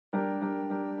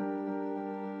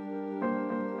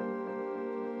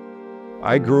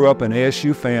I grew up an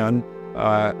ASU fan.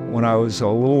 When I was a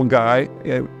little guy,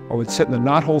 I would sit in the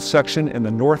knothole section in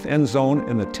the north end zone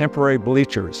in the temporary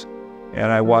bleachers.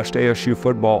 And I watched ASU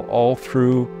football all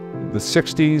through the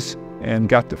 60s and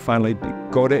got to finally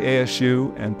go to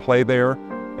ASU and play there.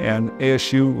 And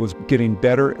ASU was getting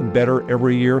better and better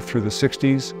every year through the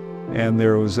 60s. And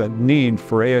there was a need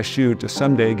for ASU to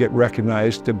someday get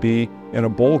recognized to be in a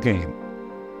bowl game.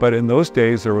 But in those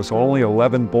days, there was only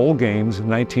 11 bowl games in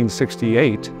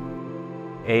 1968.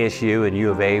 ASU and U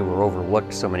of A were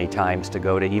overlooked so many times to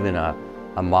go to even a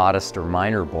modest or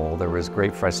minor bowl. There was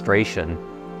great frustration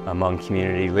among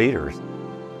community leaders.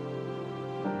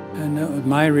 And that was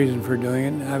my reason for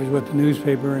doing it. I was with the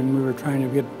newspaper and we were trying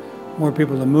to get more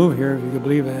people to move here, if you could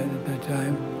believe that at that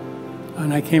time.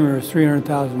 And I came here with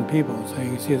 300,000 people, so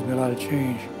you can see there's been a lot of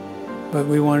change. But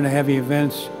we wanted to have the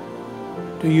events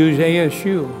to use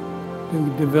ASU,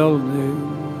 to develop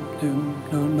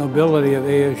the nobility of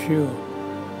ASU,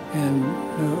 and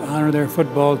to honor their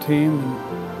football team.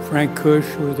 And Frank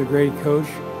Kush was a great coach.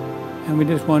 And we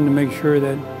just wanted to make sure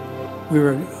that we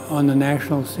were on the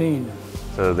national scene.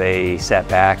 So they sat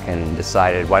back and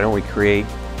decided, why don't we create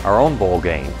our own bowl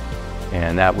game?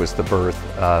 And that was the birth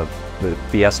of the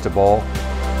Fiesta Bowl.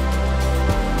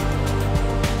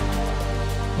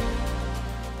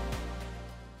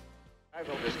 I have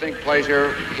a distinct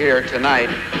pleasure here tonight,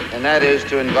 and that is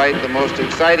to invite the most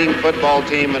exciting football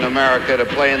team in America to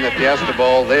play in the Fiesta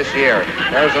Bowl this year,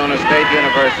 Arizona State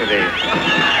University.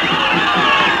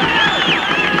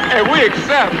 Hey, we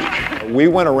accept. We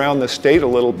went around the state a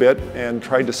little bit and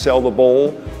tried to sell the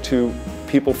bowl to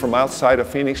people from outside of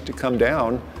Phoenix to come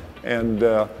down.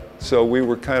 And so we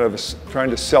were kind of trying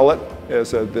to sell it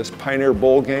as this Pioneer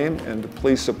Bowl game and to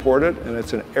please support it. And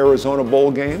it's an Arizona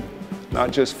Bowl game,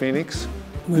 not just Phoenix.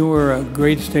 We were a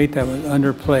great state that was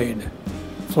underplayed.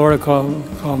 Florida called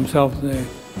himself the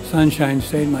Sunshine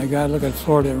State. My God, look at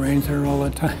Florida, it rains there all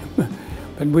the time.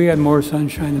 But we had more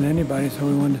sunshine than anybody, so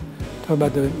we wanted to talk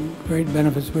about the great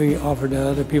benefits we offered to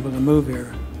other people to move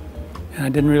here. And I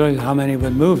didn't realize how many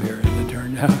would move here, as it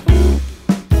turned out.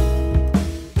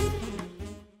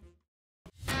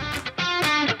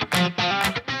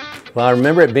 Well, I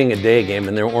remember it being a day game,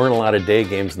 and there weren't a lot of day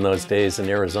games in those days in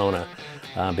Arizona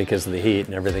because of the heat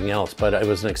and everything else, but it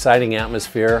was an exciting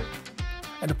atmosphere.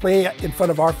 And to play in front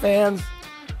of our fans,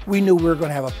 we knew we were going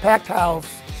to have a packed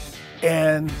house,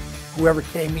 and whoever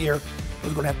came here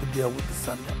was going to have to deal with the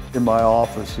sun. In my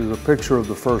office is a picture of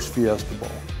the first Fiesta Bowl.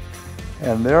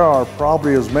 And there are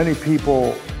probably as many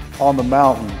people on the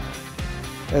mountain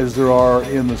as there are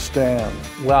in the stand.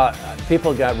 Well,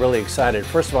 people got really excited.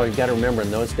 First of all, you've got to remember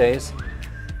in those days,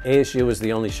 ASU was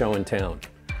the only show in town.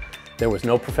 There was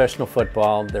no professional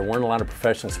football. There weren't a lot of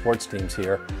professional sports teams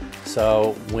here.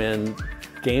 So when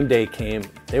game day came,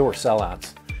 they were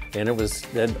sellouts. And it was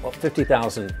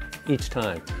 50,000 each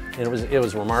time. And it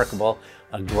was remarkable,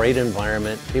 a great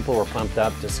environment. People were pumped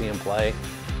up to see them play.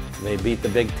 They beat the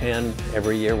Big Ten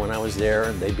every year when I was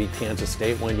there. They beat Kansas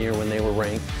State one year when they were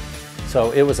ranked.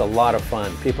 So it was a lot of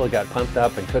fun. People got pumped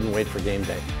up and couldn't wait for game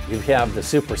day. You have the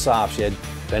super softs. You had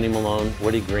Benny Malone,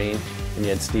 Woody Green, and you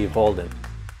had Steve Holden.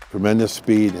 Tremendous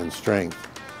speed and strength.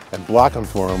 And blocking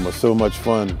for them was so much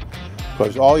fun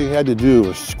because all you had to do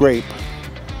was scrape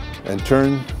and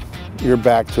turn your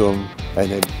back to them and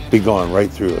they'd be gone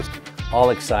right through us.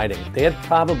 All exciting. They had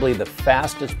probably the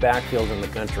fastest backfield in the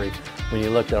country when you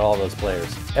looked at all those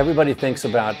players. Everybody thinks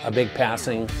about a big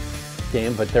passing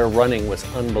game, but their running was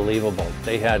unbelievable.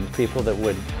 They had people that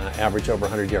would average over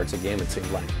 100 yards a game, it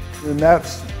seemed like. And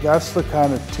that's the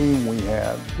kind of team we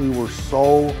had. We were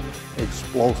so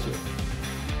explosive.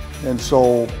 And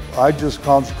so I just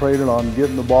concentrated on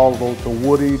getting the ball to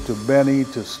Woody, to Benny,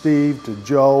 to Steve, to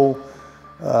Joe,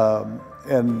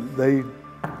 and they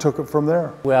took it from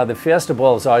there. Well, the Fiesta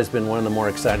Bowl has always been one of the more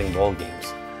exciting bowl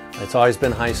games. It's always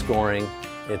been high scoring.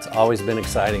 It's always been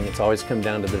exciting. It's always come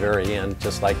down to the very end,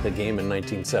 just like the game in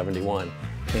 1971.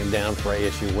 Came down for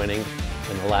ASU winning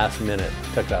in the last minute.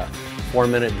 Took a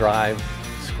 4-minute drive,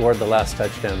 scored the last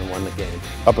touchdown and won the game.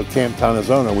 Up at Camp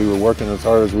Arizona, we were working as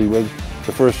hard as we would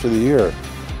the first of the year.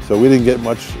 So we didn't get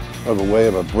much of a way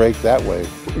of a break that way.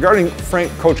 Regarding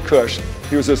Coach Kush,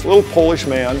 he was this little Polish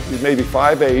man, he was maybe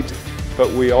 5'8", but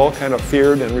we all kind of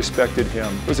feared and respected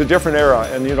him. It was a different era,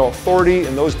 and you know, authority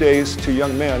in those days to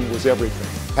young men was everything.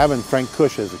 Having Frank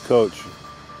Kush as a coach,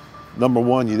 number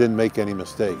one, you didn't make any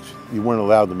mistakes. You weren't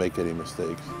allowed to make any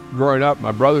mistakes. Growing up,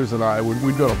 my brothers and I,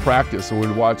 we'd go to practice and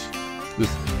we'd watch this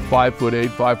 5'8",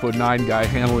 5'9" guy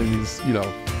handling these,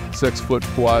 6 foot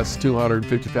plus,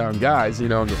 250-pound guys, and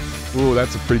go, ooh,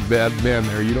 that's a pretty bad man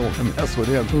there. You don't want to mess with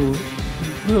him. Who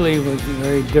Willie was a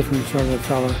very different sort of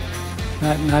fellow.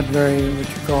 Not very, what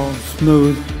you call,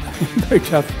 smooth, very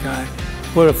tough guy.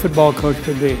 What a football coach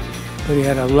could be. But he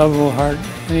had a lovable heart,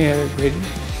 and he had a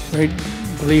great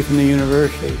belief in the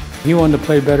university. He wanted to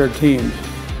play better teams.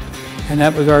 And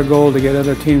that was our goal, to get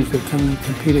other teams to come and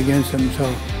compete against him.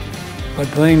 So by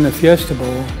playing the Fiesta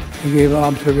Bowl, he gave an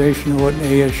observation of what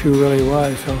ASU really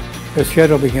was. So the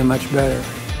schedule became much better.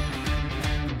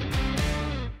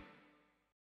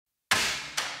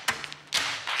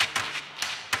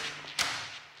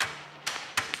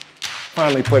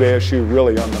 Finally put ASU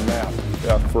really on the map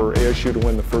for ASU to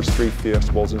win the first 3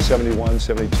 Fiesta Bowls in 71,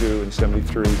 72, and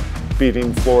 73,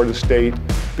 beating Florida State,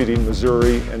 beating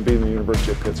Missouri, and beating the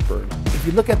University of Pittsburgh. If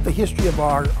you look at the history of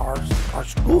our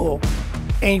school,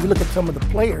 and if you look at some of the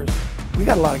players, we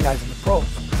got a lot of guys in the pros.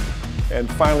 And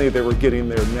finally they were getting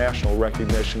their national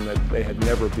recognition that they had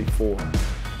never before.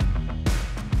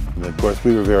 And of course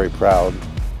we were very proud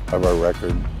of our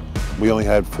record. We only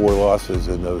had 4 losses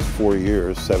in those 4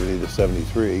 years, 70 to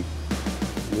 73.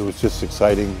 It was just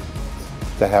exciting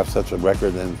to have such a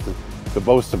record and to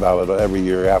boast about it every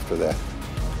year after that.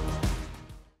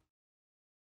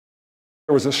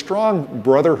 There was a strong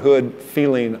brotherhood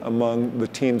feeling among the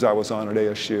teams I was on at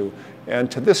ASU. And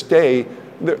to this day,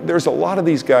 there's a lot of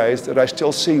these guys that I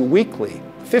still see weekly,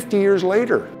 50 years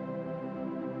later.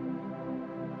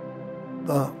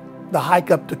 The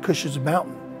hike up to Cush's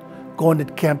Mountain, going to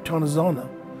Camp Tonazona,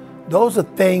 those are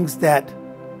things that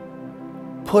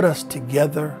put us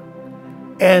together.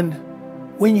 And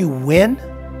when you win,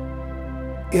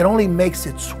 it only makes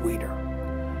it sweeter.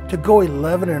 To go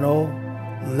 11-0,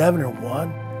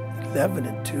 11-1,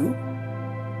 11-2,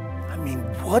 I mean,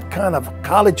 what kind of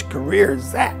college career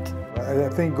is that? I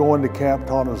think going to Camp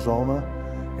Tonazona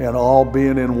and all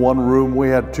being in one room, we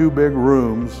had 2 big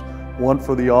rooms, one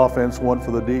for the offense, one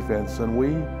for the defense, and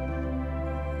we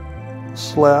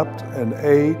slept and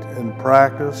ate and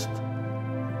practiced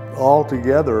all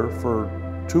together for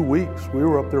 2 weeks. We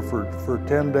were up there for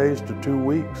 10 days to 2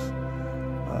 weeks.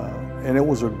 And it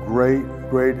was a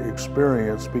great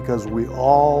experience because we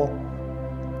all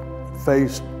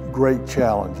faced great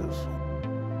challenges.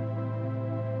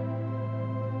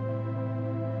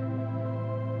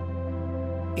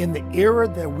 In the era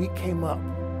that we came up,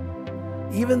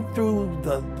 even through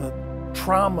the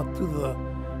trauma, through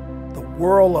the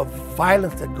whirl of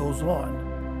violence that goes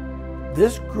on,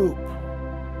 this group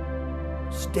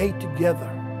stayed together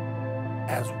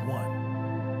as one.